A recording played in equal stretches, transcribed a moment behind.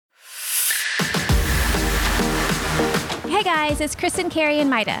Hey guys, it's Kristin, Keri, and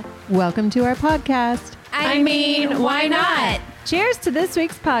Myta. Welcome to our podcast. I mean, why not? Cheers to this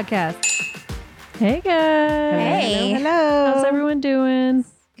week's podcast. Hey guys. Hey. Hello. How's everyone doing?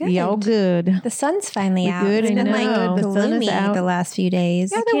 Good. Y'all good. The sun's finally out. Good. It's been I know. like The sun is gloomy out. the last few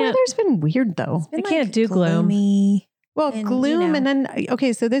days. Yeah, the weather's been weird though. Been I can't do gloom. gloomy. Well, And, gloom you know. and then,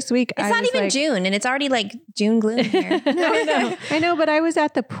 okay, so this week It's not even June, and it's already like June gloom here. I know, but I was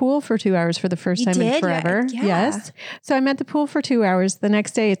at the pool for 2 hours for the first You time in did? forever. Yeah. Yes. So I'm at the pool for 2 hours. The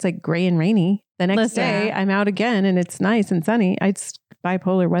next day it's like gray and rainy. The next day I'm out again and it's nice and sunny. It's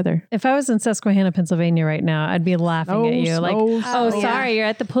bipolar weather. If I was in Susquehanna, Pennsylvania right now, I'd be laughing at you. Like, Oh, sorry, you're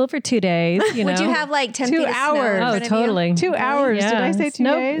at the pool for 2 days. You know? Would you have like 10 2 feet of snow in hours. front Oh, of you? totally. 2 hours. Yeah. Did I say 2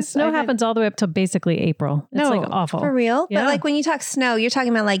 snow, days? Snow I meant- happens all the way up to basically April. It's No. like awful. For real? Yeah. But like when you talk snow, you're talking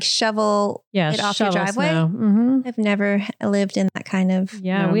about like shovel Yeah, it off your shovel driveway? snow. Mm-hmm. I've never lived in that kind of...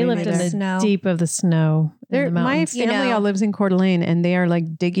 Yeah, No, we me lived in neither. the Snow. deep of the snow. In the My mountains. You family know. all lives in Coeur d'Alene and they are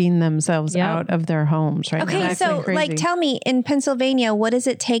like digging themselves Yep. out of their homes right now. Okay, It's so like crazy. like tell me, in Pennsylvania, what does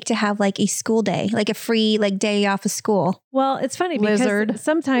it take to have like a school day, like a free like day off of school? Well, it's funny Blizzard. because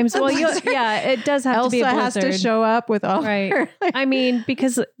sometimes, yeah, it does have Elsa to be a has blizzard. to show up with all Right. her, I mean,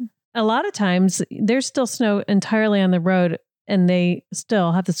 because a lot of times there's still snow entirely on the road and they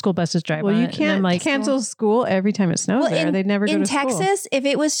still have the school buses drive well, on you it. And I'm can't like, cancel school every time it snows there. They'd never go in to school. Texas, if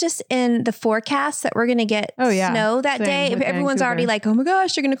it was just in the forecast that we're going to get Oh, yeah. snow that Same day, if with everyone's Vancouver. already like, oh my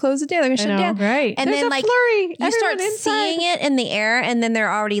gosh, they're going to close the day, they're going to I shut it know. down. right. And There's then a like flurry. you start Everyone seeing it in the air, and then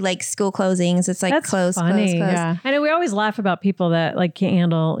they're already like school closings. It's like That's close, funny. close. Yeah. I know we always laugh about people that like can't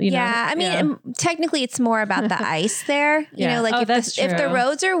handle, you know. Yeah, I mean, technically, it's more about the ice there. You Yeah. know, like Oh, if that's the true.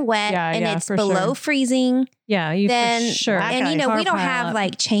 roads are wet Yeah, and yeah, it's for below sure. freezing, Yeah, you then for sure. and you know Car we don't pile have up.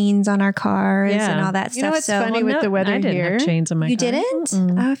 like chains on our cars Yeah. and all that You know stuff. what's So funny with the weather I didn't here? have chains on my you car. didn't?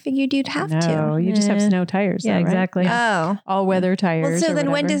 Mm-mm. I figured you'd have No, to. you just have Eh. snow tires. Yeah, though, right? exactly. Oh, All weather tires. well, so or then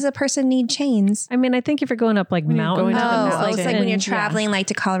when whatever. does a person need chains? I mean, I think if you're going up like When you're mountains, going up the Oh, mountains, it's like when you're and- traveling like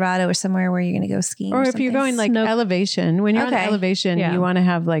to Colorado or somewhere where you're going to go skiing. Or if something. you're going like Snow- elevation, when you're on Okay. elevation, Yeah. you want to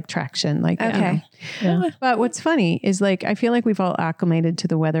have like traction. Like, Okay. Yeah. But what's funny is like, I feel like we've all acclimated to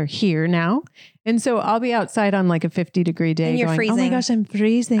the weather here now. And so I'll be outside on like a 50-degree day And you're going, oh my freezing. gosh, I'm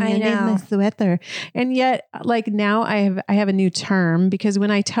freezing. I I need my know. sweater. And yet like now I have a new term because when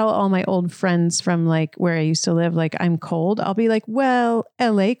I tell all my old friends from like where I used to live, like I'm cold, I'll be like, well,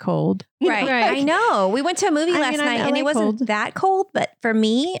 LA cold. You know, Right. Right. I know. We went to a movie I last mean, I'm night and LA it wasn't cold. that cold, but for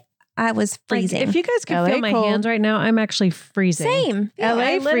me, I was Like, freezing. if you guys could LA feel my cold. hands right now, I'm actually freezing. Same. LA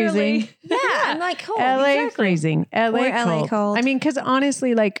I literally- freezing. Yeah, I'm like cold. LA Exactly. freezing. LA Or LA cold. cold. I mean, because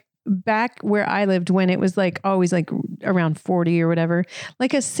honestly, like back where I lived when it was like always like around 40 or whatever,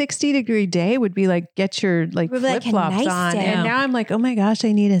 like a 60-degree day would be like, get your like Would be like a flip-flops nice on. day. And now I'm like, oh my gosh,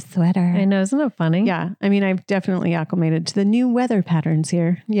 I need a sweater. I know, isn't it funny? Yeah. I mean, I've definitely acclimated to the new weather patterns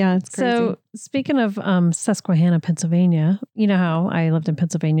here. Yeah, it's crazy. So speaking of Susquehanna, Pennsylvania, you know how I lived in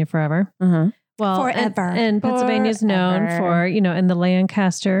Pennsylvania forever. uh-huh. Well, Forever. And Pennsylvania is known Forever. for, you know, in the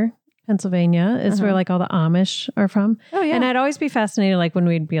Lancaster, Pennsylvania is where Uh-huh. like all the Amish are from. Oh, yeah. And I'd always be fascinated, like when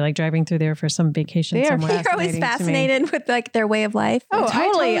we'd be like driving through there for some vacation They are somewhere. You're always Fascinating to me. fascinated with like their way of life. oh, I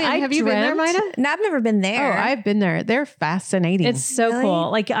totally. I Have you been there, dreamt- Myta? No, I've never been Oh, there. I've been there. They're fascinating. It's so Really?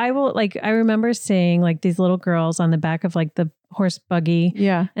 cool. Like I remember seeing like these little girls on the back of like the horse buggy.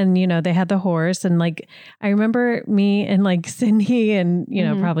 yeah. And, you know, they had the horse. And like, I remember me and like Cindy and, you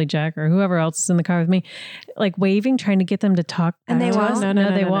know, Mhm. probably Jack or whoever else is in the car with me, like waving, trying to get them to talk. And back they to won't? us. No, no, no,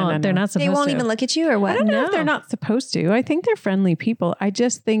 they no, no, won't. no, They're no. not supposed they won't to. even look at you or I what? don't know if No. they're not supposed to. I think they're friendly people. I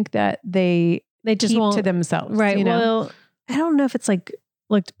just think that they They just keep won't. to themselves. Right. You know? Well, I don't know if it's like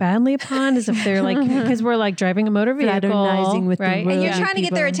looked badly upon as if they're like, because we're like driving a motor vehicle. Fraternizing with the right? road. And you're Yeah. trying to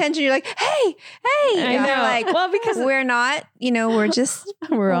get their People. attention. You're like, hey. I And they're know. like, Well, because we're not, we're just,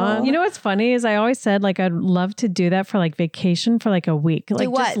 We're on. you know what's funny is I always said like I'd love to do that for like vacation for like a week. Like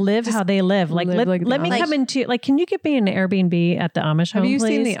what? just live how they live. Like live like the let me Amish. come into like can you get me an Airbnb at the Amish home? Have you please?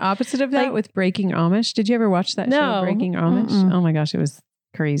 seen the opposite of that Like- with Breaking Amish? Did you ever watch that No. show, Breaking Amish? Mm-mm. Oh my gosh, it was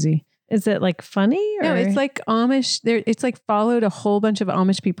crazy. Is it like funny? Or? No, it's like Amish. It's like followed a whole bunch of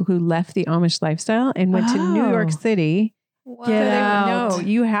Amish people who left the Amish lifestyle and went to New York Oh. City. Whoa. Get out. No,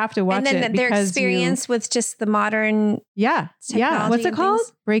 you have to watch And then it their because experience with just the modern yeah. technology. What's it and called?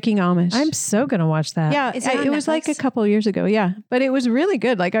 things. Breaking Amish. I'm so gonna watch that. Yeah, Is it on it was like a Netflix? couple years ago. Yeah, but it was really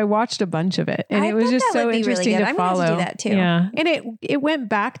good. Like I watched a bunch of it, and I it was bet just that so would be interesting really good. to I'm gonna follow. have to do that too. Yeah. And it went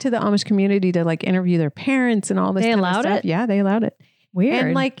back to the Amish community to like interview their parents and all this. They kind of allowed stuff. it? Yeah, they allowed it. Weird.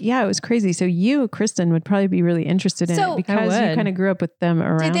 And like, yeah, it was crazy. So you, Kristin, would probably be really interested in So- it because I you would. kind of grew up with them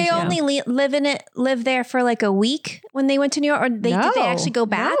around. Did they you. only live there for like a week when they went to New York, or did they No, actually go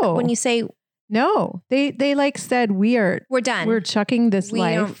back? no. When you say No, they like said we're done. We're chucking this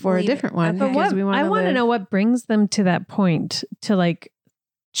life for a different one. But because I want to know what brings them to that point to like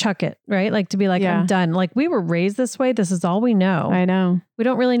chuck it, right? Like to be like, I'm done. Like we were raised this way. This is all we know. I know. We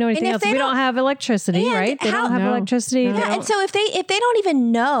don't really know anything else. We don't have electricity, right? They don't have electricity. No. And so if they don't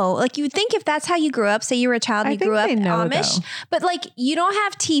even know, like you would think if that's how you grew up, say you were a child and you grew up Amish, but like you don't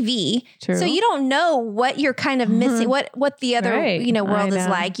have TV. True. So you don't know what you're kind of missing, what the other, world is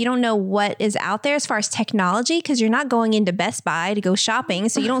like. You don't know what is out there as far as technology because you're not going into Best Buy to go shopping.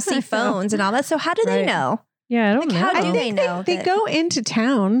 So you don't see phones and all that. So how do they know? Yeah, I don't know. How do they know? They go into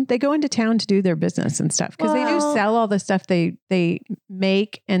town. They go into town to do their business and stuff because they do sell all the stuff they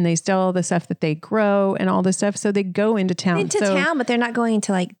make and they sell all the stuff that they grow and all this stuff. So they go into town. But they're not going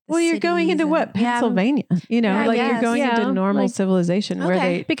to like. You're going into what? Pennsylvania. You're going into normal civilization where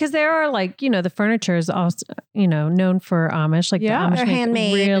they because there are like the furniture is also known for Amish, like the Amish make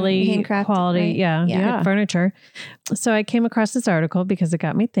handmade, really handcrafted, quality, right? Good furniture. So I came across this article because it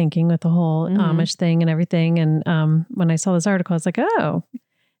got me thinking with the whole Amish thing and everything. And when I saw this article, I was like, oh,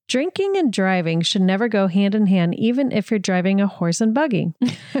 drinking and driving should never go hand in hand, even if you're driving a horse and buggy.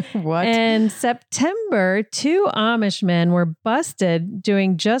 What? In September, 2 Amish men were busted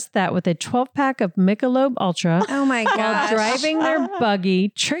doing just that with a 12-pack of Michelob Ultra. Oh my God! While driving their buggy,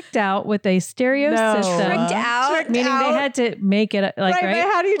 tricked out with a stereo system. Tricked out? Meaning they had to make it right?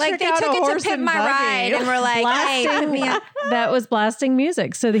 How do you like trick they out took a it horse to Pimp and My buggy? Ride and we're like, hey, put me up. That was blasting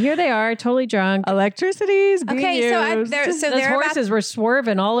music. So here they are, totally drunk. Electricity's being used. Those horses were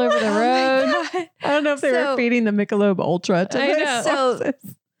swerving all over the road. I don't know if they were feeding the Michelob Ultra to their horses.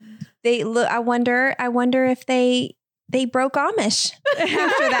 They look. I wonder if they broke Amish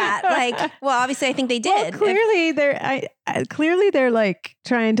after that. Like, well, obviously, I think they did. Well, clearly they're like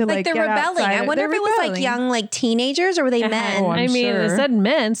trying to like they're get rebelling. I wonder if it was like young like teenagers or were they men? I mean, sure. It said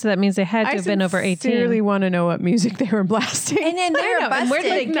men, so that means they had to have been over 18. I sincerely want to know what music they were blasting. And then they were busted. Where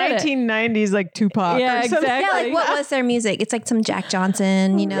did they get 1990s like Tupac. Yeah, or something. exactly. Yeah, like what was their music? It's like some Jack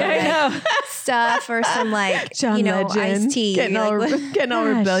Johnson, stuff or some like John Legend, Ice-T. getting all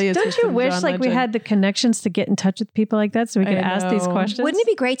rebellious. Don't you wish like we had the connections to get in touch with people like that so we could ask these questions? Wouldn't it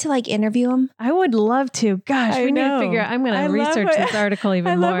be great to like interview them? I would love to. Gosh, we need to figure out. I'm going to research this article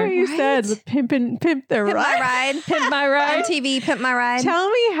even more. I love what you said. The pimp their Pimp ride. My Ride. Pimp My Ride. MTV, Pimp My Ride. Tell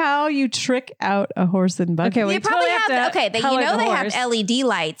me how you trick out a horse and buggy. Okay, they probably have they have LED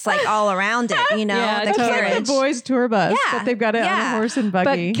lights like all around it, Yeah, the totally. carriage. Like the boys tour bus, but they've got it on a horse and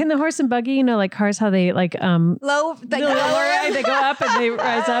buggy. But can the horse and buggy, like cars, how they like low, they go up and they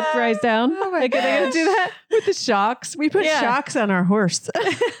rise up, rise down? Oh my Are they gonna do that with the shocks? We put shocks on our horse.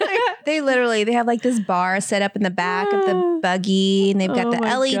 They have like this bar set up in the back of the buggy, and they've got the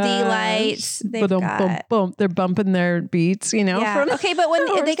LED lights. They're bumping their beats, Yeah. Okay, but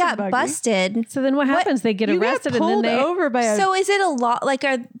when they got busted, so then what happens? They get arrested and then they over by. So is it a law? Like,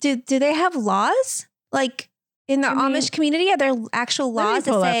 do they have laws? Like in the Amish community, are there actual laws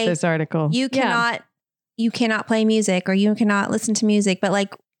that say this article you cannot play music or you cannot listen to music? But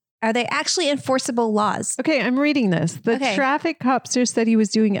like, are they actually enforceable laws? Okay, I'm reading this. The traffic cops just said he was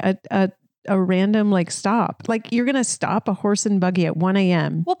doing a random like stop. Like you're going to stop a horse and buggy at 1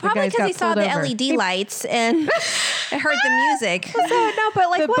 a.m. Well, probably because he saw the LED lights and heard the music. So, no, but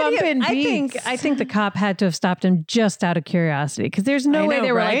like, I think the cop had to have stopped him just out of curiosity because there's no way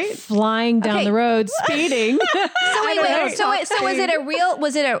they were like flying down the road speeding. So was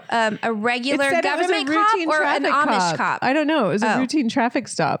it a regular government cop or an Amish cop? I don't know. It was a routine traffic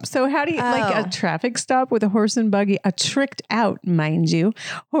stop. So how do you like a traffic stop with a horse and buggy, a tricked out, mind you,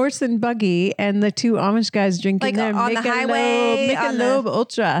 horse and buggy, and the 2 Amish guys drinking their on the highway, Michelob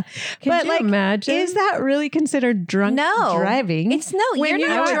Ultra. Can you imagine? Is that really considered drunk driving? It's you're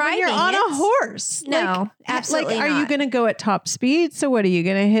not driving. When you're on a horse. No, absolutely not. Are not. you going to go at top speed? So what are you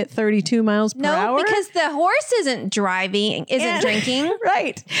going to hit 32 miles per hour? No, because the horse isn't drinking.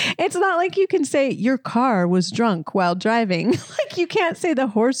 Right. It's not like you can say your car was drunk while driving. Like you can't say the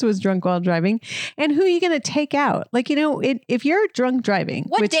horse was drunk while driving. And who are you going to take out? Like, if you're drunk driving,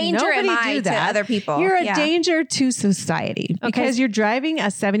 what danger am I to other people? You're a danger to society because you're driving a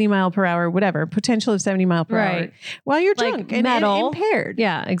 70 mile per hour, whatever, potential of 70 mile per hour while you're drunk and impaired.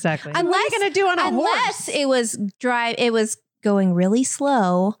 Yeah, exactly. What are you going to do on a horse? Unless it was going really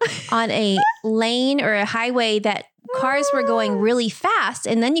slow on a lane or a highway that cars were going really fast,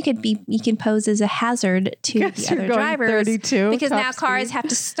 and then you can pose as a hazard to the other drivers 32 because now cars have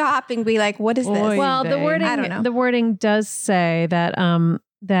to stop and be like, what is this? Well, the wording does say that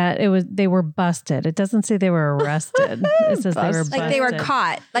that they were busted. It doesn't say they were arrested. It says they were busted. Like they were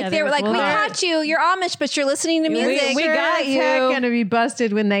caught. Like they were like, we caught you. You're Amish, but you're listening to music. We got you. Going to be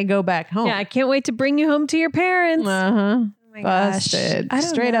busted when they go back home. Yeah, I can't wait to bring you home to your parents. Oh my busted.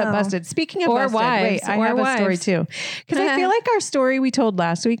 Straight up busted. Speaking of busted, wait, I have a story too. Because I feel like our story we told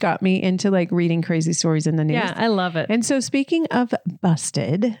last week got me into like reading crazy stories in the news. Yeah, I love it. And so speaking of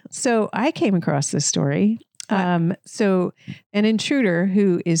busted, so I came across this story. So an intruder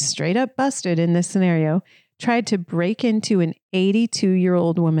who is straight up busted in this scenario tried to break into an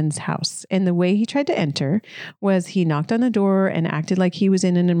 82-year-old woman's house. And the way he tried to enter was he knocked on the door and acted like he was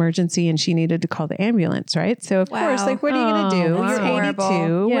in an emergency and she needed to call the ambulance, right? So of course, like, what are you going to do? You're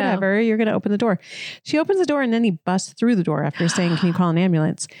 82, whatever. You're going to open the door. She opens the door and then he busts through the door after saying, can you call an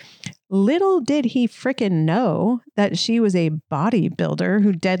ambulance? Little did he frickin' know that she was a bodybuilder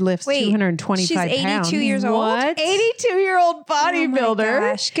who deadlifts 225 pounds. She's 82 years old? What? 82-year-old bodybuilder. Oh my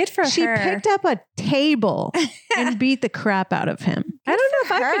gosh, good for her. She picked up a table and beat the crap out of him. I don't know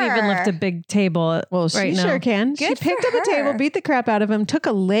if I could even lift a big table. Well, she sure can. She picked up a table, beat the crap out of him, took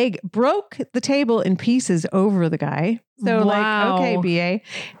a leg, broke the table in pieces over the guy. So like, okay,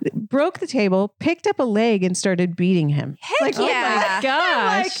 BA, broke the table, picked up a leg and started beating him. Heck Oh my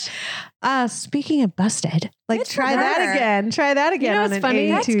gosh. Speaking of busted, like try that again. Try that again on an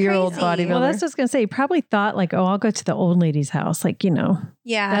 82-year-old bodybuilder. Well, that's what I was going to say. He probably thought like, oh, I'll go to the old lady's house. Like, you know.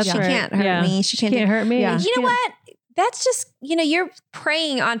 Yeah, she can't hurt me. She can't hurt me. Yeah. You know what? That's just, you're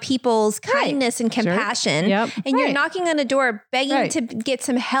preying on people's kindness and compassion. Yep. And you're knocking on a door, begging to get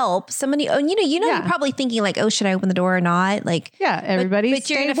some help. Somebody, you're probably thinking like, oh, should I open the door or not? Like, everybody. But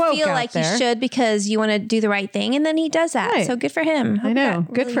you're going to feel like you should because you want to do the right thing. And then he does that. Right. So good for him. I know.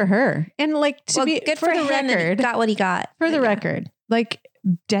 Good for her. And like, good for the record, got what he got. For the record, like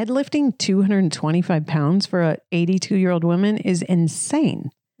deadlifting 225 pounds for a 82-year-old woman is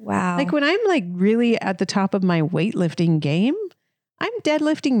insane. Wow. Like when I'm like really at the top of my weightlifting game, I'm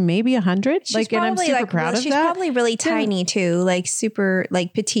deadlifting maybe 100. And I'm super proud of that. She's probably really tiny too, like super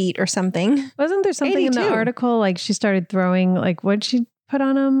like petite or something. Wasn't there something in the article? Like she started throwing, like what'd she put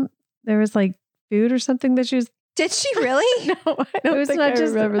on him? There was like food or something that she was. Did she really? No, I don't think I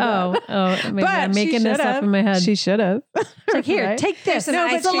remember that. Maybe I'm making this up in my head. She should have. Like, here, take this. No,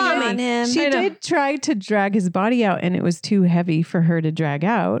 but on him. She did try to drag his body out and it was too heavy for her to drag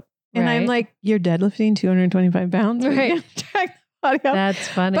out. And I'm like, you're deadlifting 225 pounds? Right. Drag the body out. That's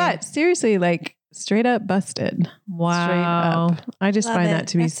funny. But seriously, like straight up busted. Wow. Straight up. I just find that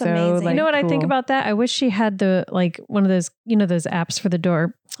to be so amazing. like, you know what I think about that? I wish she had the like one of those, those apps for the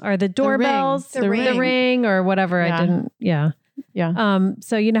door or the doorbells, the ring or whatever. Yeah. I didn't. Yeah.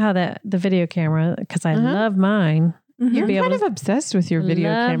 So you know how the video camera, because I love mine. You're kind of obsessed with your video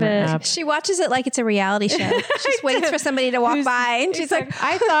camera app. She watches it like it's a reality show. She just waits for somebody to walk by and she's like,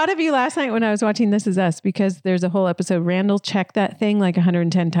 I thought of you last night when I was watching This Is Us because there's a whole episode. Randall checked that thing like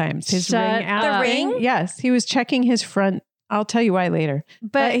 110 times. His ring out. The ring? Yes. He was checking his front. I'll tell you why later.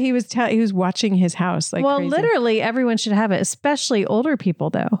 But he was watching his house like crazy. Literally everyone should have it, especially older people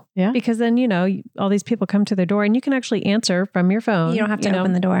though. Yeah. Because then, all these people come to their door and you can actually anser from your phone. You don't have to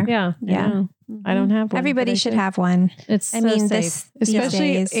open the door. Yeah. Yeah. I don't have one. Everybody should have one. It's safe.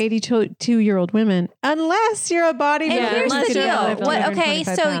 Especially 82-year-old women, unless you're a bodybuilder. And here's the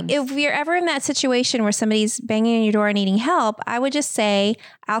deal. So if you're ever in that situation where somebody's banging on your door and needing help, I would just say,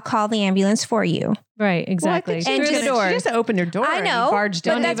 I'll call the ambulance for you. Right, exactly. Well, I think she just opened her door. I know, barged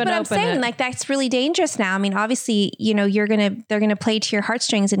in. but that's what I'm saying. Like that's really dangerous now. I mean, obviously, they're gonna play to your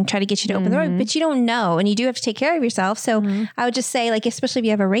heartstrings and try to get you to open the door, but you don't know, and you do have to take care of yourself. So I would just say, like, especially if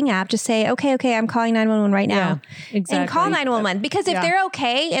you have a Ring app, just say, okay, I'm calling 911 right now. Exactly. And call 911 because if they're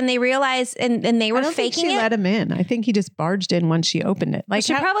okay and they realize and they were faking it, let him in. I think he just barged in once she opened it. Like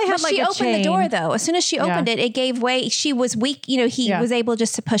she probably had like she opened the door though. As soon as she opened it, it gave way. She was weak. He was able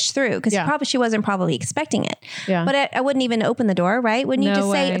just to push through because she wasn't probably expecting it. Yeah. But I wouldn't even open the door, right? Wouldn't you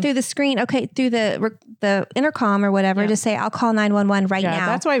just say through the screen, okay, through the intercom or whatever, just say, I'll call 911 right now.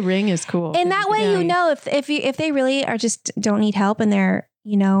 That's why Ring is cool. And that way, if they really are just don't need help and they're,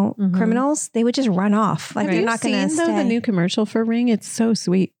 criminals, they would just run off. Like they're not going to stay. The new commercial for Ring, it's so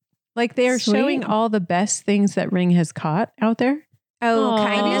sweet. Like they're showing all the best things that Ring has caught out there. Oh,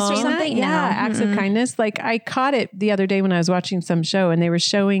 kindness or something? Yeah, acts of kindness. Like I caught it the other day when I was watching some show and they were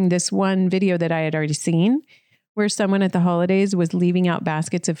showing this one video that I had already seen where someone at the holidays was leaving out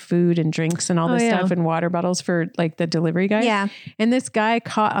baskets of food and drinks and all this stuff and water bottles for like the delivery guys. Yeah. And this guy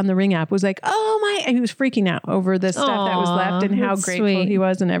caught on the Ring app was like, oh my, and he was freaking out over the stuff that was left and how grateful he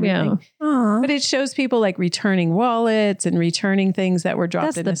was and everything. Yeah. But it shows people like returning wallets and returning things that were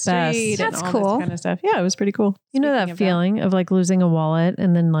dropped in the street. That's and all cool. This kind of stuff. Yeah, it was pretty cool. You know that feeling of like losing a wallet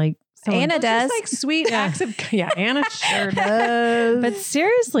and then like Anna does. Like sweet acts of Anna sure does. But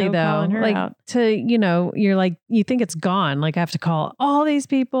seriously though, like you're like, you think it's gone. Like I have to call all these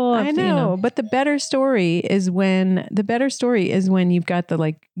people. I know, but the better story is when you've got the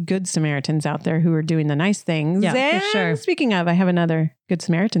like good Samaritans out there who are doing the nice things. Yeah, and for sure. Speaking of, I have another Good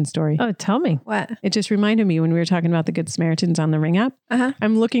Samaritan story. Oh, tell me. What? It just reminded me when we were talking about the Good Samaritans on the Ring app.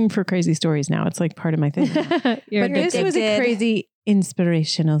 I'm looking for crazy stories now. It's like part of my thing. But this was a crazy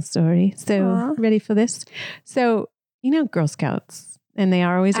inspirational story. So ready for this? So, Girl Scouts, and they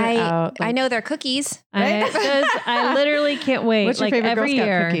are always out. I know their cookies. I literally can't wait. What's your favorite Girl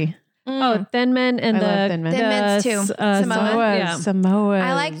Scout cookie? Oh, Thin Mint and Thin Mints too. Samoa.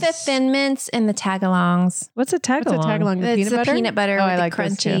 I like the Thin Mints and the Tagalongs. What's a Tagalong? What's a Tagalong? It's the peanut butter with the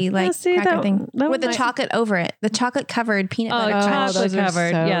crunchy cracker thing. With the chocolate over it. The chocolate covered peanut butter crunch. Chocolate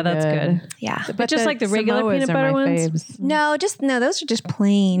covered. So yeah, that's good. Yeah. But just like the regular peanut butter ones? Those are just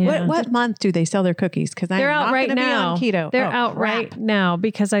plain. Yeah. What month do they sell their cookies? Because they're out right now. Keto. They're out right now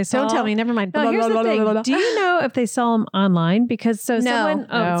because I saw. Don't tell me. Never mind. No, here's the thing. Do you know if they sell them online? Because someone.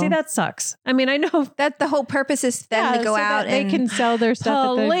 Oh, see, that sucks. I mean, I know that the whole purpose is them to go out and they can sell their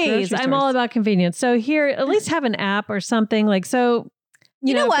stuff. Please, I'm all about convenience. So here, at least have an app or something like so.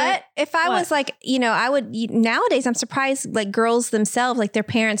 You know what? If I was like, I would nowadays. I'm surprised like girls themselves, like their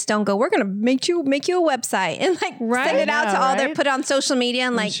parents don't go, we're going to make you a website and like send it out to all their, put it on social media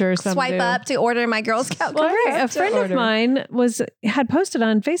and like swipe up to order my Girl Scout cookies. A friend of mine had posted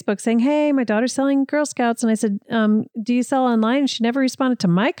on Facebook saying, hey, my daughter's selling Girl Scouts. And I said, do you sell online? And she never responded to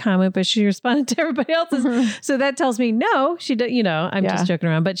my comment, but she responded to everybody else's. So that tells me no, she did, I'm just joking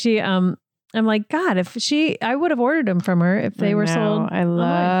around, but she, I'm like, God, I would have ordered them from her if they were sold. I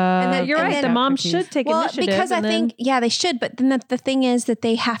love. And you're right. The mom should take initiative. Because I think, they should. But then the thing is that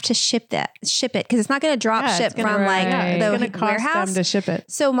they have to ship it because it's not going to drop ship from the warehouse them to ship it.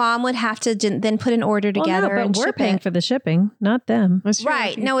 So mom would have to then put an order together and we're paying for the shipping, not them.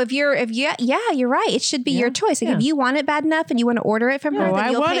 Right. No, you're right. It should be your choice. Like if you want it bad enough and you want to order it from her, then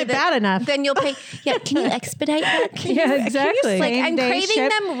I want it bad enough. Then you'll pay. Yeah. Can you expedite that? Exactly. Like I'm craving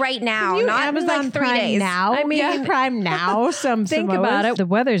them right now. Not Amazon like 3 Prime days. now. I mean, Prime now. Think about it. The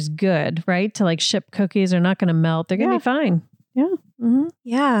weather's good, right? To like ship cookies, they're not going to melt. They're going to be fine. Yeah. Mm-hmm.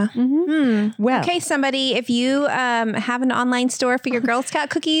 Yeah. Mm-hmm. Well, okay, somebody, if you have an online store for your Girl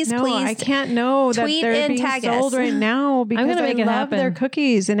Scout cookies, please. I can't know that they're being sold right now because I'm gonna make it happen. Their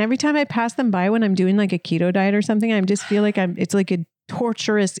cookies, and every time I pass them by when I'm doing like a keto diet or something, I just feel like it's like a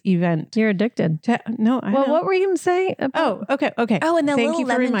torturous event. You're addicted. What were you going to say? Okay. Oh, and the little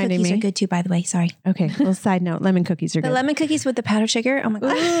lemon cookies are good too, by the way. Sorry. Okay. Little side note, lemon cookies are good. The lemon cookies with the powdered sugar. Oh my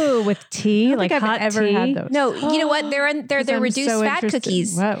God. Ooh, with tea, like hot tea. I've ever had those. No, you know what? They're reduced fat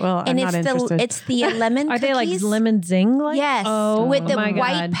cookies. Well, I'm not interested. It's the lemon cookies. Are they like lemon zing? Yes. Oh, with the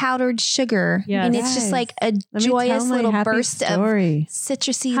white powdered sugar. Yes. And it's just like a joyous little burst of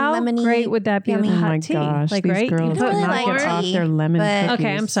citrusy, lemony. How great would that be with hot tea? Gosh, like, these right? girls you put knock it off their lemon cookies.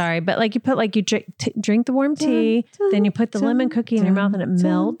 Okay, I'm sorry, but like you put you drink the warm tea, then you put the lemon cookie in your mouth and it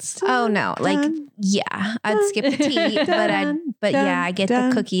melts. Oh no, I'd skip the tea, but I get the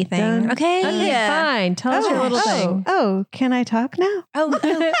cookie thing. Okay, fine. Tell us your little thing. Oh, can I talk now? Oh.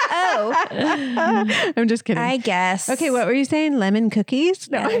 I'm just kidding. I guess. Okay, what were you saying? Lemon cookies?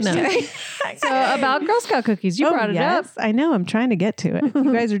 No. So about Girl Scout cookies, you brought it up. I know. I'm trying to get to it.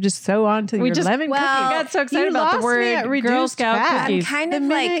 You guys are just so on to your lemon cookies. I got so excited about the word Girl Scout cookies. I'm kind of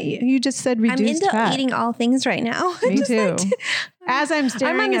like you just said reduced fat. I'm into eating all things right now. Me too. As I'm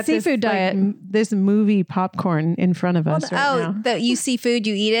staring at seafood diet, this movie popcorn in front of us right now. You see food,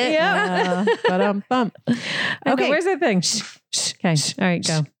 you eat it. Yeah. Okay, where's that thing? Okay, all right,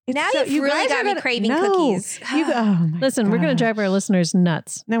 go. Now you've really got me craving cookies. Listen, we're going to drive our listeners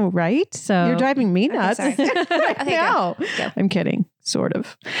nuts. No, right? So you're driving me nuts. Okay, No, I'm kidding. Sort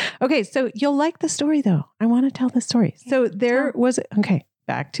of. Okay, so you'll like the story though. I want to tell the story. So there was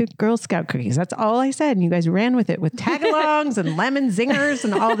back to Girl Scout cookies. That's all I said. And you guys ran with it with tagalongs and lemon zingers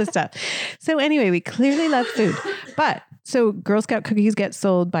and all this stuff. So anyway, we clearly love food. So Girl Scout cookies get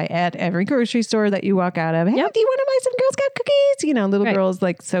sold at every grocery store that you walk out of. Hey, do you want to buy some Girl Scout cookies? Little girls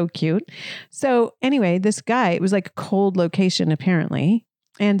like so cute. So anyway, this guy, it was like a cold location apparently.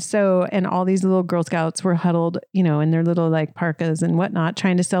 And all these little Girl Scouts were huddled, in their little like parkas and whatnot,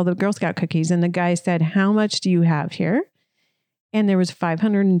 trying to sell the Girl Scout cookies. And the guy said, "How much do you have here?" And there was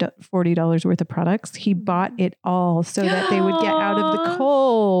 $540 worth of products. He bought it all so that they would get out of the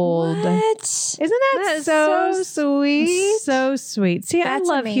cold. What? Isn't that so sweet? So sweet. See, That's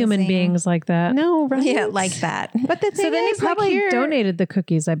I love human beings like that. No, right? Yeah, like that. But the thing So then he probably donated the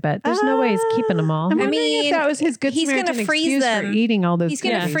cookies, I bet. There's no way he's keeping them all. I mean, if that was his good Samaritan excuse for eating all those He's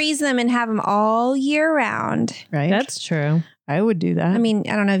going to freeze them and have them all year round. Right? That's true. I would do that. I mean,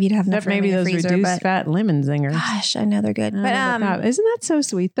 I don't know if you'd have enough room maybe in the those freezer, reduced fat lemon zingers. Gosh, I know they're good. But isn't that so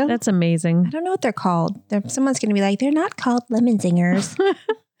sweet though? That's amazing. I don't know what they're called. Someone's going to be like, they're not called lemon zingers.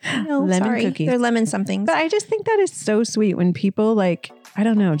 No, lemon cookies. They're lemon something. But I just think that is so sweet when people like, I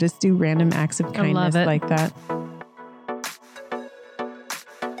don't know, just do random acts of kindness like that.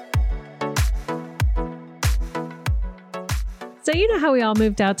 So you know how we all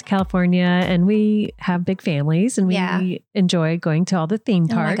moved out to California and we have big families and we enjoy going to all the theme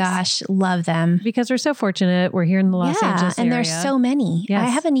parks. Oh my gosh, love them. Because we're so fortunate. We're here in the Los Angeles area. And there's so many. Yes. I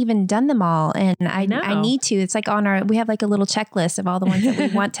haven't even done them all. And I need to. It's like we have like a little checklist of all the ones that we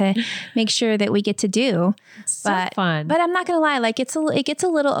want to make sure that we get to do. So fun. But I'm not going to lie. Like it gets a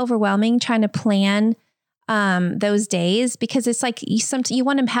little overwhelming trying to plan those days, because it's like you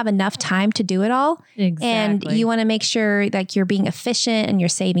want to have enough time to do it all. Exactly. And you want to make sure like you're being efficient and you're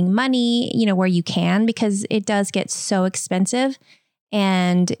saving money, where you can, because it does get so expensive.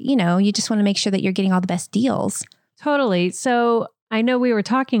 And, you just want to make sure that you're getting all the best deals. Totally. So I know we were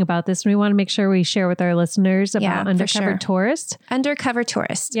talking about this and we want to make sure we share with our listeners about Undercover Tourist. Undercover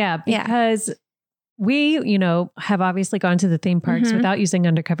Tourist. Yeah. Because we, have obviously gone to the theme parks without using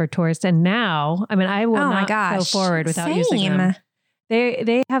Undercover Tourist. And now, I mean, I will not go forward without using them.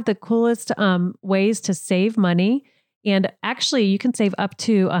 They have the coolest ways to save money. And actually, you can save up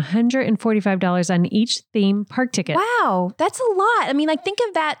to $145 on each theme park ticket. Wow, that's a lot. I mean, like think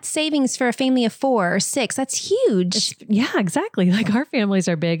of that savings for a family of 4 or 6. That's huge. Yeah, exactly. Like our families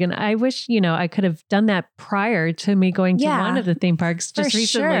are big. And I wish, I could have done that prior to me going to one of the theme parks just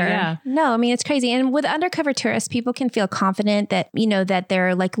recently. Sure. Yeah. No, I mean, it's crazy. And with Undercover Tourists, people can feel confident that, that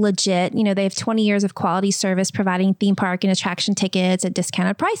they're like legit. They have 20 years of quality service providing theme park and attraction tickets at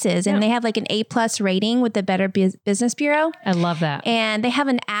discounted prices. And they have like an A+ rating with the Better Business Bureau. I love that. And they have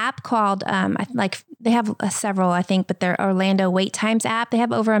an app called, they have several, I think, but their Orlando Wait Times app, they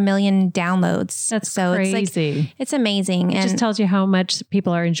have over 1 million downloads. That's so crazy. It's amazing. It just tells you how much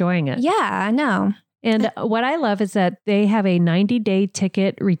people are enjoying it. Yeah, I know. And what I love is that they have a 90-day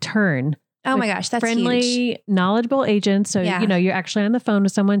ticket return. Oh my gosh, that's friendly, huge. Knowledgeable agents. So, you're actually on the phone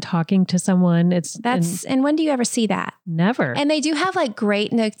with someone, talking to someone. And when do you ever see that? Never. And they do have like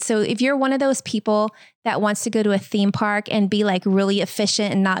great, so if you're one of those people that wants to go to a theme park and be like really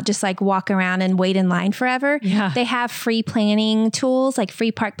efficient and not just like walk around and wait in line forever, they have free planning tools, like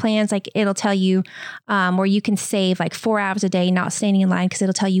free park plans. Like it'll tell you where you can save like 4 hours a day not standing in line, because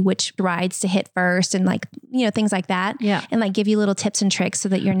it'll tell you which rides to hit first and like, things like that. Yeah. And like give you little tips and tricks so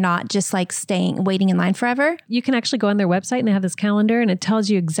that you're not just like waiting in line forever. You can actually go on their website and they have this calendar and it tells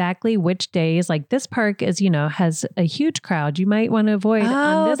you exactly which days, like this park is, has a huge crowd. You might want to avoid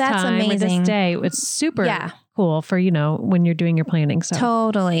on this time or this day. It's super cool for, when you're doing your planning. So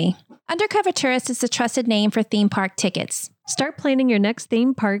totally. Undercover Tourist is the trusted name for theme park tickets. Start planning your next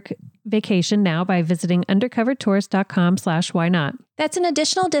theme park vacation now by visiting undercovertourist.com/why not. That's an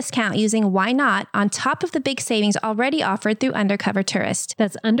additional discount using Why Not on top of the big savings already offered through Undercover Tourist.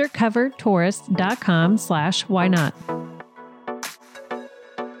 That's undercovertourist.com/why not.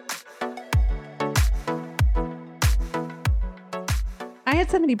 I had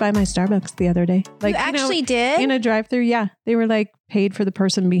somebody buy my Starbucks the other day. Like, you actually did? In a drive-thru, yeah. They were like paid for the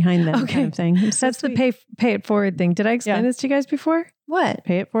person behind them kind of thing. That's the pay it forward thing. Did I explain this to you guys before? What?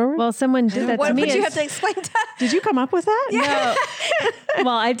 Pay it forward? Well, someone did that to me. What would you have to explain that? Did you come up with that? Yeah. No.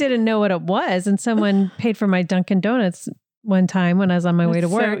 Well, I didn't know what it was. And someone paid for my Dunkin' Donuts one time when I was on my way to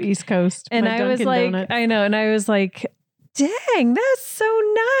work. So East Coast. And I was like, I know. And I was like, dang, that's so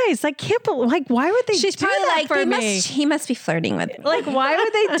nice. I can't believe, like, why would they do that for me? He must be flirting with me. Like, why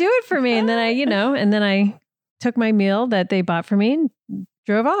would they do it for me? And then I took my meal that they bought for me and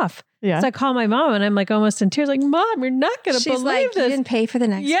drove off. Yeah. So I call my mom and I'm like almost in tears, like, Mom, you're not going to believe this. You didn't pay for the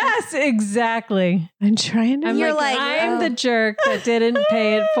next Yes, one. Exactly. I'm trying to. I'm the jerk that didn't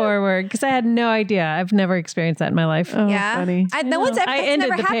pay it forward because I had no idea. I've never experienced that in my life. Oh, yeah. Funny. That's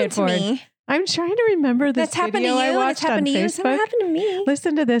never happened to me. I'm trying to remember this video I watched on Facebook. It's never happened to me.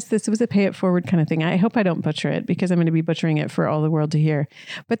 Listen to this. This was a pay it forward kind of thing. I hope I don't butcher it because I'm going to be butchering it for all the world to hear.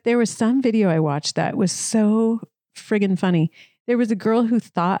 But there was some video I watched that was so friggin' funny. there was a girl who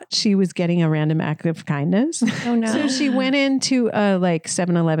thought she was getting a random act of kindness. Oh no. So she went into a like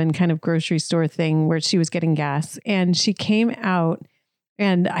 7-Eleven kind of grocery store thing where she was getting gas, and she came out.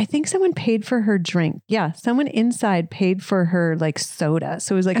 And I think someone paid for her drink. Yeah. Someone inside paid for her like soda.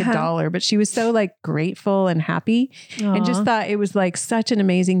 So it was like $1, but she was so like grateful and happy and just thought it was like such an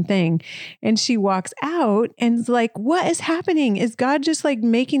amazing thing. And she walks out and is like, what is happening? Is God just like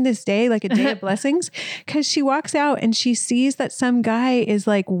making this day like a day of blessings? Because she walks out and she sees that some guy is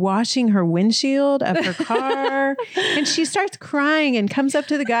like washing her windshield of her car. And she starts crying and comes up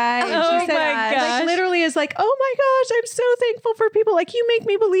to the guy. And she said, like literally is like, oh my gosh, I'm so thankful for people like you. Make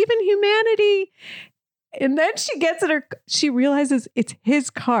me believe in humanity. And then she gets in her, she realizes it's his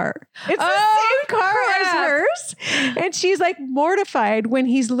car. It's the same car as hers. And she's like mortified when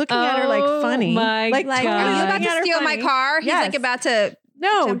he's looking at her like funny. Like, are you about to steal my car? He's like about to.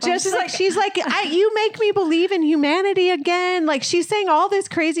 No, just like she's like, you make me believe in humanity again. Like she's saying all this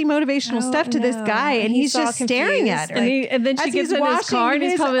crazy motivational stuff to this guy, and he's just staring at her. And then she gets in his car, and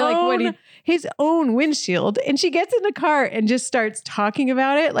he's probably like, "What? His own windshield." And she gets in the car and just starts talking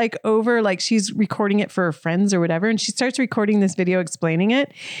about it, like over, like she's recording it for her friends or whatever. And she starts recording this video explaining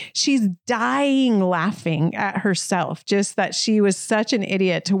it. She's dying laughing at herself, just that she was such an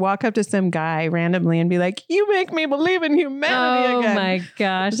idiot to walk up to some guy randomly and be like, you make me believe in humanity again. Oh my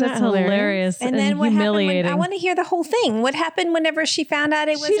gosh, that's hilarious. And then what happened? I want to hear the whole thing. What happened whenever she found out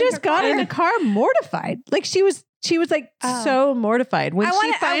it was? She just got in the car mortified. Like she was like so mortified when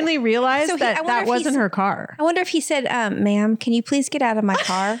she finally realized that wasn't her car. I wonder if he said, ma'am, can you please get out of my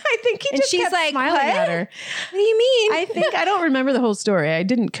car? I think he just kept smiling at her. What do you mean? I don't remember the whole story. I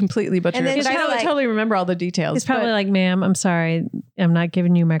didn't completely butcher it, but I don't totally remember all the details. He's probably like, ma'am, I'm sorry. I'm not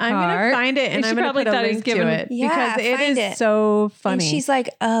giving you my car. I'm going to find it and I'm going to put a link to it because it is so funny. And she's like,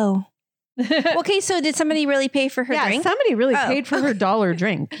 oh. Okay, so did somebody really pay for her drink? Somebody really paid for her $1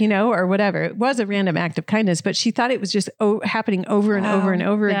 drink, or whatever. It was a random act of kindness, but she thought it was just happening over and over and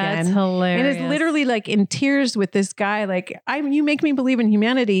over again. That's hilarious. And is literally like in tears with this guy, like, you make me believe in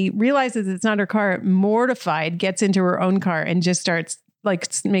humanity, realizes it's not her car, mortified, gets into her own car and just starts like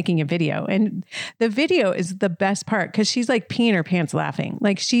making a video. And the video is the best part because she's like peeing her pants laughing.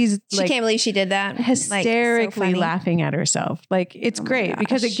 Like she can't believe she did that. Hysterically laughing at herself. Like it's great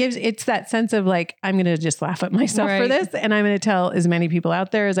because it's that sense of like, I'm going to just laugh at myself for this. And I'm going to tell as many people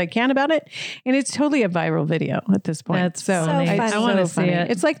out there as I can about it. And it's totally a viral video at this point. That's so funny. I want to see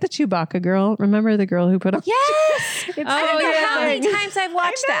it. It's like the Chewbacca girl. Remember the girl who put up? Yes. I don't know how many times I've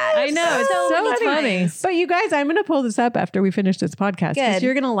watched that. I know. It's so funny. But you guys, I'm going to pull this up after we finish this podcast. Because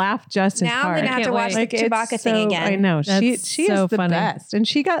you're going to laugh just as hard. Now I'm going to have to watch the Chewbacca thing again. I know. She is the best. And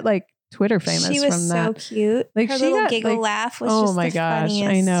she got like Twitter famous from that. She was so cute. Like her little giggle laugh was just the funniest.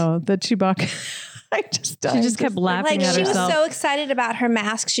 I know. The Chewbacca. She just kept laughing at herself. She was so excited about her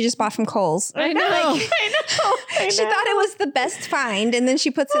mask she just bought from Kohl's. I know. I know. She thought it was the best find, and then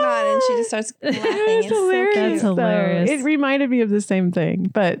she puts it on and she just starts laughing. It's hilarious. That's hilarious. So it reminded me of the same thing,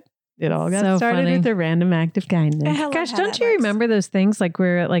 but it all got started with a random act of kindness. Gosh, don't you remember those things like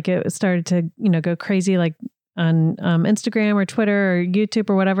where like it started to go crazy like on Instagram or Twitter or YouTube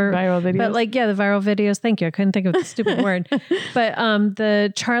or whatever. Viral videos. But like, the viral videos. Thank you. I couldn't think of the stupid word. But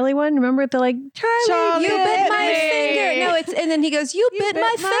the Charlie one, remember the like, Charlie, you bit my finger. No, and then he goes, you bit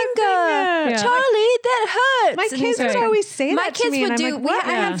my finger. Yeah. Charlie, that hurts. My kids would always say that to me. My kids would do, I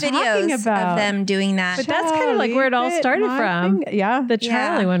have videos of them doing that. But that's kind of like where it all started from. Yeah. The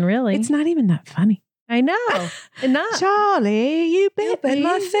Charlie one, really. It's not even that funny. I know. And not Charlie, you bit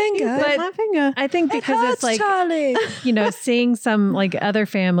my finger. I think because it's like, Charlie. Seeing some like other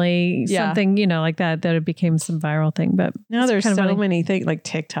family, something, like that it became some viral thing. But now there's so many things like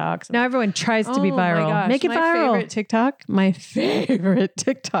TikToks. Now everyone tries to be viral. My gosh, make it viral. My favorite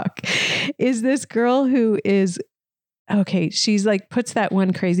TikTok is this girl who is she's like puts that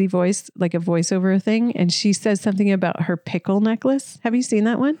one crazy voice, like a voiceover thing. And she says something about her pickle necklace. Have you seen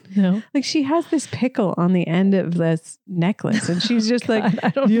that one? No. Like she has this pickle on the end of this necklace. And she's just like,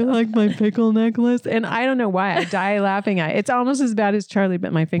 do you like my pickle necklace? And I don't know why I die laughing at it. It's almost as bad as Charlie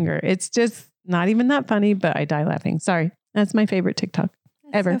bit my finger. It's just not even that funny, but I die laughing. Sorry. That's my favorite TikTok.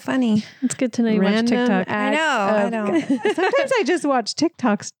 Ever. So funny. It's good to know you watch TikTok. I know. I don't. Sometimes I just watch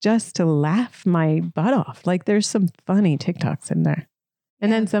TikToks just to laugh my butt off. Like there's some funny TikToks in there.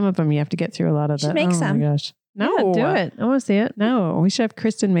 And then some of them you have to get through a lot of them. Make some. My gosh. No. Yeah, do it. I want to see it. No. We should have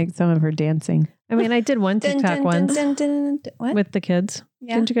Kristin make some of her dancing. I mean, I did one TikTok once with the kids.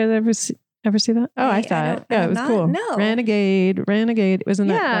 Yeah. Didn't you guys ever see that? Oh, I saw it. Yeah, it was cool. No. Renegade. Wasn't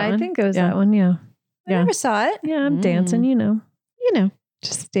that I think it was that one. Yeah. I never saw it. Yeah, I'm dancing, You know.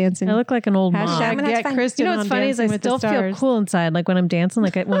 Just dancing. I look like an old mom. Get Kristin. You know what's funny is I still feel cool inside. Like when I'm dancing,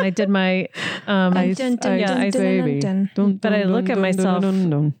 like when I did my ice baby. But I look at myself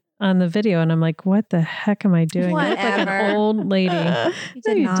on the video and I'm like, what the heck am I doing? I look like an old lady.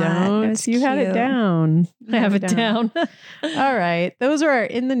 You don't. You had it down. I have it down. All right. Those are our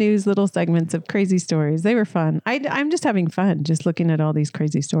in the news little segments of crazy stories. They were fun. I'm just having fun just looking at all these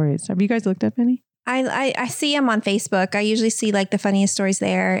crazy stories. Have you guys looked up any? I see them on Facebook. I usually see like the funniest stories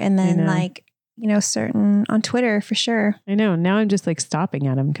there. And then like, certain on Twitter for sure. I know. Now I'm just like stopping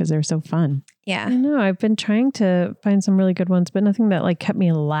at them because they're so fun. Yeah. I know. I've been trying to find some really good ones, but nothing that like kept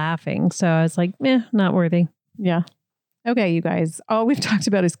me laughing. So I was like, not worthy. Yeah. Okay, you guys. All we've talked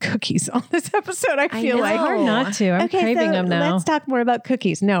about is cookies on this episode. I feel like hard not to. I'm craving them now. Let's talk more about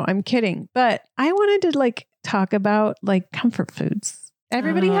cookies. No, I'm kidding. But I wanted to like talk about like comfort foods.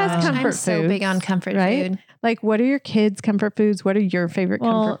 Everybody has comfort foods. I'm so big on comfort food. Like, what are your kids' comfort foods? What are your favorite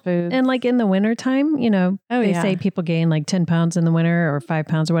comfort foods? And like in the wintertime, they say people gain like 10 pounds in the winter or 5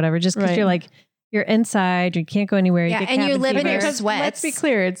 pounds or whatever, just because you're like, you're inside, you can't go anywhere. Yeah, and you live in your sweats. Let's be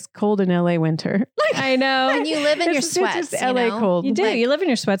clear, it's cold in LA winter. I know. And you live in your sweats. It's LA cold. You do. You live in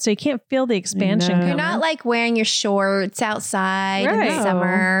your sweats, so you can't feel the expansion. You're not like wearing your shorts outside in the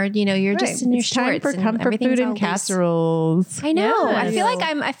summer. You're just in your shorts. Time for comfort food and casseroles. I know. Yes. I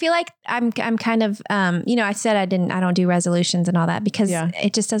feel like I'm kind of I said I don't do resolutions and all that because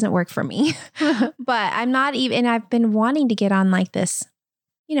it just doesn't work for me. But I'm not even, and I've been wanting to get on like this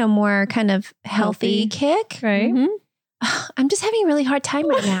more kind of healthy kick. Right. Mm-hmm. I'm just having a really hard time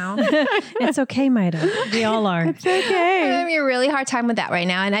right now. It's okay, Myta. We all are. It's okay. I'm having a really hard time with that right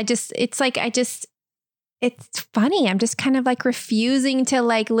now. And it's funny. I'm just kind of like refusing to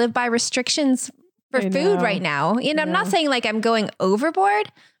like live by restrictions for food right now. I'm not saying like I'm going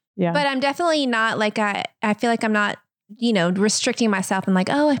overboard, but I'm definitely not like, I feel like I'm not, restricting myself and like,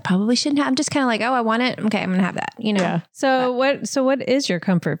 oh, I probably shouldn't have. I'm just kind of like, oh, I want it. Okay, I'm going to have that, Yeah. So what is your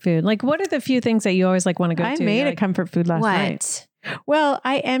comfort food? Like, what are the few things that you always like want to go to? I made a comfort food last night. Well,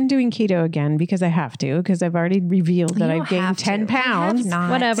 I am doing keto again because I have to, because I've already revealed that I've gained 10 pounds.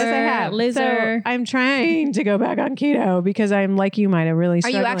 Whatever. Yes, I have. Loser. So I'm trying to go back on keto because I'm like you, Myta, really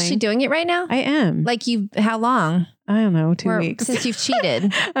struggling. Are you actually doing it right now? I am. Like how long? I don't know, 2 weeks. Since you've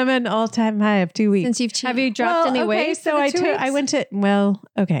cheated. I'm at an all-time high of 2 weeks. Since you've cheated. Have you dropped any weight? So I went to,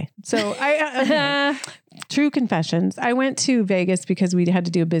 so I true confessions. I went to Vegas because we had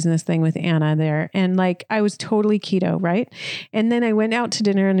to do a business thing with Anna there. And like, I was totally keto, right? And then I went out to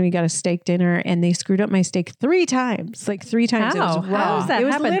dinner and we got a steak dinner and they screwed up my steak 3 times. Like 3 times. How? It was raw. How does that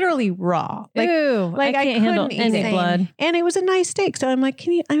happen? Was literally raw. Like, ew, like I can't handle any blood. And it was a nice steak. So I'm like,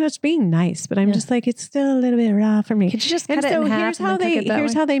 I was being nice, but I'm just like, it's still a little bit raw for me. Could you just cut it in half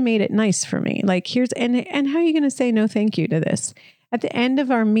here's how they made it nice for me. Like and how are you going to say no thank you to this? At the end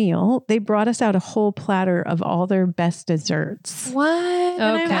of our meal, they brought us out a whole platter of all their best desserts. What?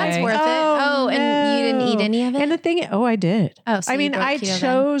 Okay. That's worth it. Oh, no. And you didn't eat any of it? And the thing, I did. Oh, so I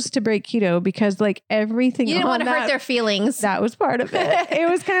chose to break keto because like everything. You didn't want to hurt their feelings. That was part of it. It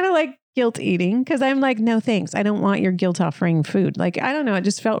was kind of like guilt eating because I'm like, no thanks. I don't want your guilt offering food. Like, I don't know. It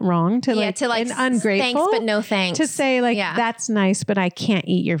just felt wrong to and ungrateful. Thanks, but no thanks. To say like, that's nice, but I can't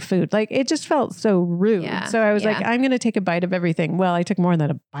eat your food. Like, it just felt so rude. Yeah. So I was like, I'm going to take a bite of everything. Well, I took more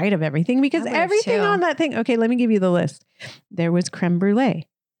than a bite of everything because everything on that thing. Okay, let me give you the list. There was creme brulee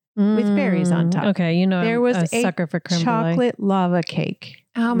with berries on top. Okay, there was a sucker for creme brulee. Chocolate lava cake.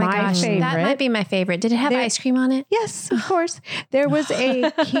 Oh my gosh, favorite. that might be my favorite. Did it have ice cream on it? Yes, of course. There was a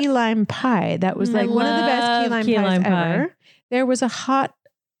key lime pie that was like one of the best key lime pies ever. There was a hot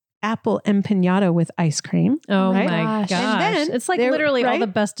apple empanada with ice cream. Oh my gosh. And then it's like literally all the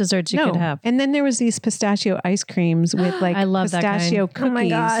best desserts you could have. And then there was these pistachio ice creams with like pistachio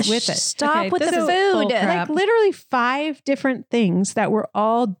cookies with it. Stop with the food. Like literally 5 different things that were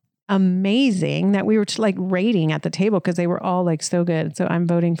all amazing that we were like rating at the table because they were all like so good. So I'm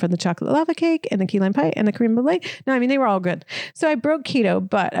voting for the chocolate lava cake and the key lime pie and the creme brulee. No, I mean, they were all good. So I broke keto,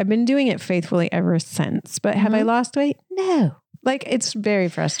 but I've been doing it faithfully ever since. But have I lost weight? No. Like, it's very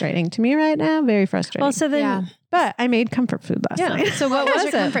frustrating to me right now. Very frustrating. Well, so then, but I made comfort food last night. So what was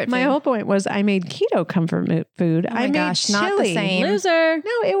your comfort food? My whole point was I made keto comfort food. Oh my gosh, chili. Not the same. Loser.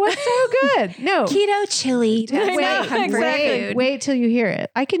 No, it was so good. No. Keto chili. Exactly. Wait till you hear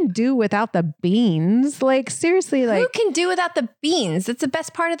it. I can do without the beans. Like, seriously, like. Who can do without the beans? It's the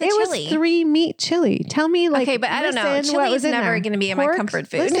best part of the chili. It was 3 meat chili. Tell me, like. Okay, but I don't know. Chili is never going to be in my comfort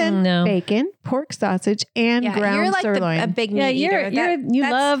food. No. Bacon, pork sausage, and ground sirloin. You're like a big meat eater.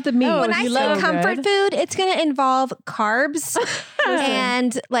 You love the meat. When I say comfort food, it's going to involve involve carbs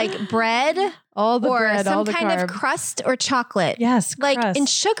and like bread. All the or bread, some all the kind carb. of crust or chocolate. Yes, like crust. and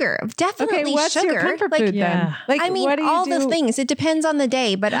sugar, definitely okay, what's sugar. your comfort food then? Like, I mean, all the things. It depends on the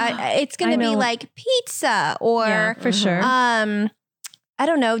day, but it's going to be like pizza or for sure. I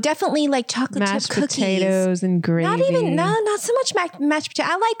don't know. Definitely like chocolate chip cookies, potatoes and gravy. Not so much mashed potato.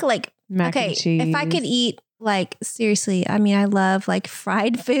 I like mac and cheese. If I could eat like seriously, I mean, I love like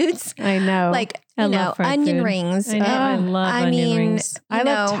fried foods. I know, like onion rings. I love onion rings. I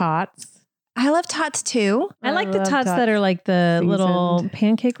love tots. I love tots too. I like the tots that are like the little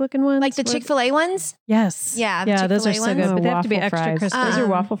pancake looking ones. Like the Chick-fil-A ones? Yes. Yeah. Yeah, those are so good. But they have to be extra crispy. Those are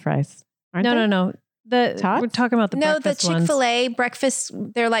waffle fries. Aren't they? No. We're talking about the breakfast ones. The Chick-fil-A breakfast,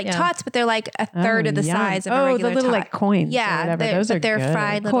 they're like tots, but they're like a third of the size of a regular the little tot. like coins. Yeah. They're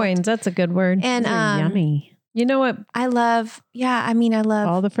fried. Coins. That's a good word. And yummy. You know what? I love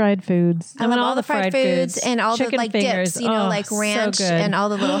all the fried foods. I love all the fried foods and all the like fingers. dips, like ranch and all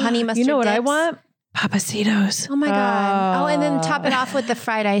the little honey mustard. You know what dips. I want? Papacitos. Oh my God. And then top it off with the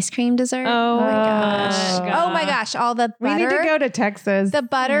fried ice cream dessert. Oh my gosh. Oh my gosh. All the butter. We need to go to Texas. The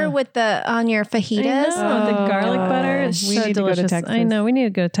butter with on your fajitas. The garlic butter is so delicious. To I know. We need to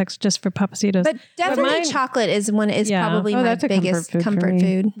go to Texas just for Papacitos. But definitely chocolate is probably my biggest comfort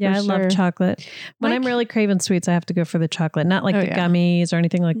food. Yeah, I love chocolate. When I'm really craving sweets, I have to go for the chocolate. Not like the gummies or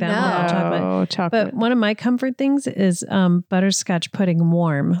anything like that. No. Chocolate. But one of my comfort things is butterscotch pudding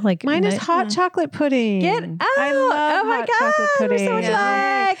warm. Like mine is hot chocolate pudding. Get out! I love hot chocolate pudding. So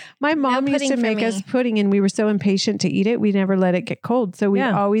much my mom used to make us pudding, and we were so impatient to eat it, we never let it get cold. So we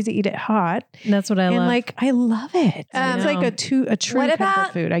always eat it hot. And that's what I love. And like I love it. It's like a true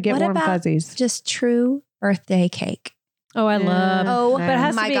comfort food. I get warm fuzzies. Just true birthday cake. Oh, I love. Oh, but it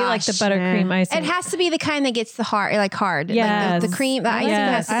has to be like the buttercream icing. It has to be the kind that gets the hard. Yes. Like the cream. The icing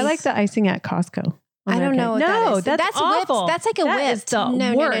has to be. I like the icing at Costco. I don't know what that is. That's awful. Whipped. That's like a whipped.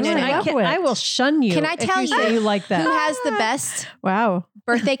 No. I will shun you. Can I tell you like that? Who has the best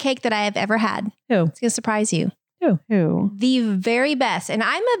birthday cake that I have ever had? Who? It's going to surprise you. Who? The very best. And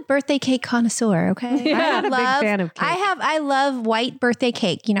I'm a birthday cake connoisseur, okay? Yeah. I'm not a big fan of cake. I love white birthday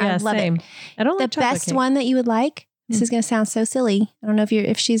cake. I love it. I don't like the best one that you would like. This is going to sound so silly. I don't know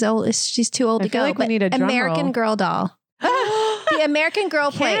if she's old. If she's too old to go. Like we need a drum American roll. Girl doll. The American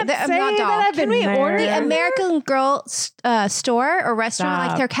Girl plate. Not doll. Can we order the American Girl store or restaurant,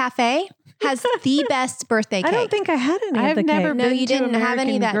 like their cafe? Has the best birthday cake. I don't think I had any. I've never been. No, you didn't have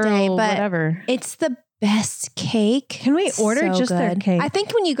any that day, but whatever. It's the best cake. Can we order just their cake? I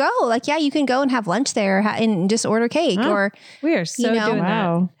think when you go, you can go and have lunch there and just order cake. Or we are so doing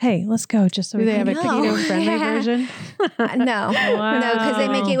that. Hey, let's go. Just so do they have a keto-friendly version? No, because they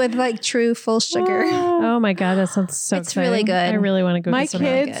make it with like true full sugar. Oh my God, that sounds so It's really good. I really want to go. My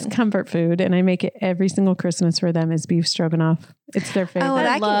kids' comfort food, and I make it every single Christmas for them, is beef stroganoff. It's their favorite. Oh,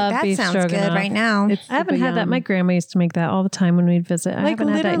 that beef sounds stroganoff. good right now. I haven't had that. My grandma used to make that all the time when we'd visit. I haven't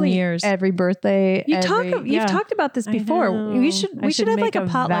had that in years. Every birthday. You've talked about this before. We should have like a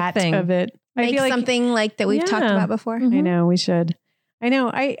potluck thing of it. Make something like that we've talked about before. Mm-hmm. I know we should. I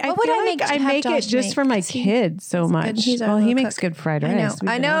know. I make it just for my kids so much. He makes good fried rice.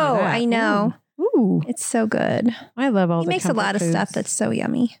 I know. Ooh, it's so good. I love all. He makes a lot of stuff that's so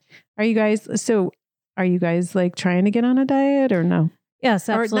yummy. Are you guys like trying to get on a diet or no? Yes,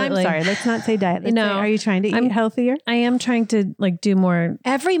 absolutely. I'm sorry. Let's not say diet. Let's say, are you trying to eat healthier? I am trying to do more.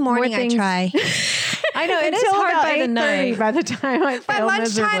 Every morning I try. I know it is hard by the night. By the time I by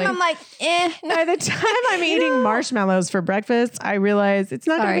lunchtime, I'm like, By the time I'm eating marshmallows for breakfast, I realize it's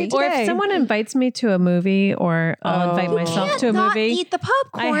not going to be today. Or if someone invites me to a movie, or I'll invite myself to a movie. Eat the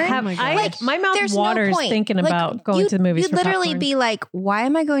popcorn. My mouth waters thinking about going to the movies. You'd literally be like, "Why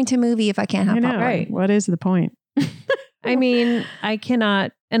am I going to a movie if I can't have popcorn?" Right. What is the point? I mean, I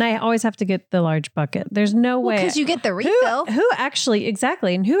cannot, and I always have to get the large bucket. There's no way. Because you get the refill. Who actually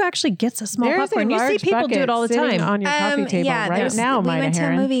gets a small popcorn? You see people do it all the time. On your coffee table right now, we went to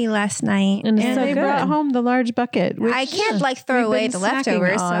a movie last night. And they brought home the large bucket. I can't throw away the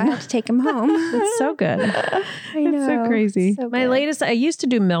leftovers, so I have to take them home. It's so good. I know. It's so crazy. So my latest, I used to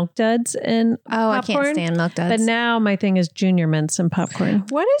do Milk Duds and popcorn. I can't stand Milk Duds. But now my thing is Junior Mints and popcorn.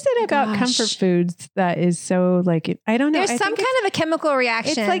 What is it about comfort foods that is so I don't know. There's some kind of a chemical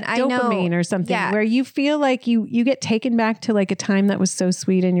reaction. It's like dopamine or something where you feel like you get taken back to like a time that was so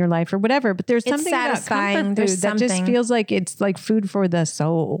sweet in your life or whatever. But there's something about comfort food that just feels like it's like food for the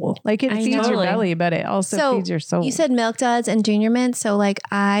soul. Like it feeds your belly, but it also feeds your soul. You said Milk Duds and Junior Mints, so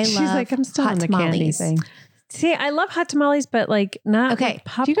I love I'm still on the candy thing. See, I love hot tamales, but like not okay.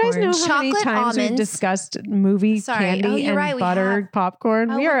 Popcorn. Do you guys know how many Chocolate times we've almonds. discussed movie candy and buttered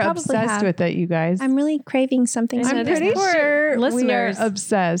popcorn? We are obsessed with it, you guys. I'm really craving something. I'm pretty sure listeners we are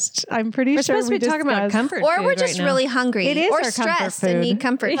obsessed. I'm pretty we're sure supposed to be talking about comfort or food we're just right really hungry. It is or our stressed and need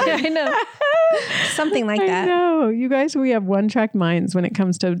comfort food. Yeah, I know. Something like that. I know. You guys, we have one-track minds when it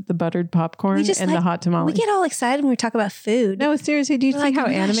comes to the buttered popcorn and the hot tamale. We get all excited when we talk about food. No, seriously, do you see how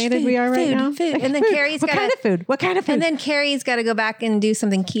animated we are right now? Food. And then Keri's got What kind of food? What kind of food? And then Keri's got to go back and do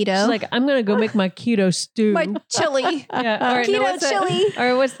something keto. She's like, I'm gonna go make my keto stew. My chili. Yeah. Keto chili.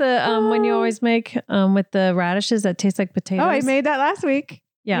 Or what's the one you always make with the radishes that taste like potatoes? Oh, I made that last week.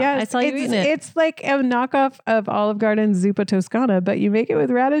 Yeah, yes, I saw you eating it. It's like a knockoff of Olive Garden's Zuppa Toscana, but you make it with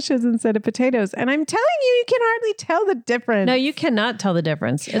radishes instead of potatoes. And I'm telling you, you can hardly tell the difference. No, you cannot tell the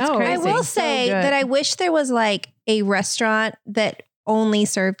difference. It's crazy. I will say that I wish there was like a restaurant that only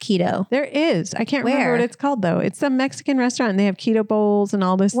serve keto. There is. I can't remember what it's called though. It's some Mexican restaurant and they have keto bowls and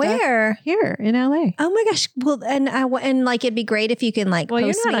all this stuff. Where? Here in LA. Oh my gosh. Well, and like it'd be great if you can like you're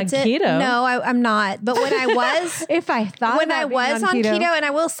not on keto. No, I'm not. But when I was if I thought when I was on keto, and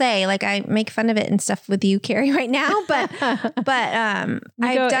I will say, like I make fun of it and stuff with you, Keri, right now, but I've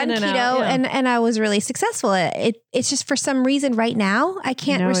done keto and I was really successful at it. It's just for some reason right now I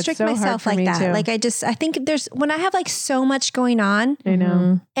can't restrict myself like that. Too. Like I think when I have like so much going on. I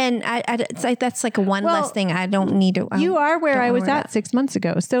know. And it's like, that's like one less thing I don't need to. You are where I was at 6 months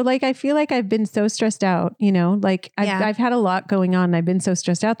ago. So like, I feel like I've been so stressed out, you know, like I've had a lot going on. I've been so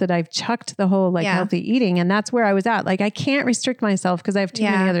stressed out that I've chucked the whole like healthy eating. And that's where I was at. Like, I can't restrict myself because I have too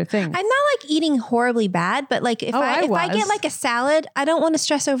many other things. I'm not like eating horribly bad, but like if I get like a salad, I don't want to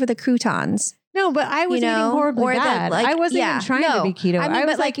stress over the croutons. No, but I was eating horribly bad. I wasn't even trying to be keto. I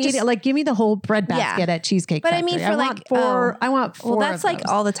was like eating, like, give me the whole bread basket at Cheesecake Factory. But I mean, for I want four. Well, that's like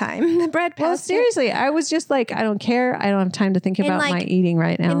all the time. The bread basket. Well, seriously, I was just like, I don't care. I don't have time to think about my eating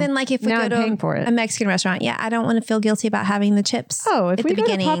right now. And then like if we go to a Mexican restaurant, I don't want to feel guilty about having the chips. Oh, if we go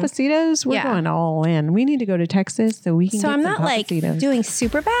to Papacitos, we're going all in. We need to go to Texas so we can get some Papacitos. So I'm not like doing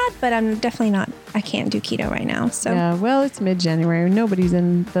super bad, but I'm definitely not. I can't do keto right now. So yeah, well, it's mid-January. Nobody's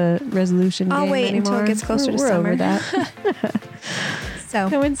in the resolution game anymore. I'll wait until it gets closer to summer. Over that.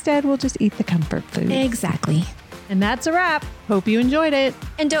 So instead, we'll just eat the comfort food. Exactly. And that's a wrap. Hope you enjoyed it.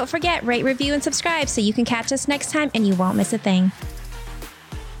 And don't forget, rate, review, and subscribe so you can catch us next time and you won't miss a thing.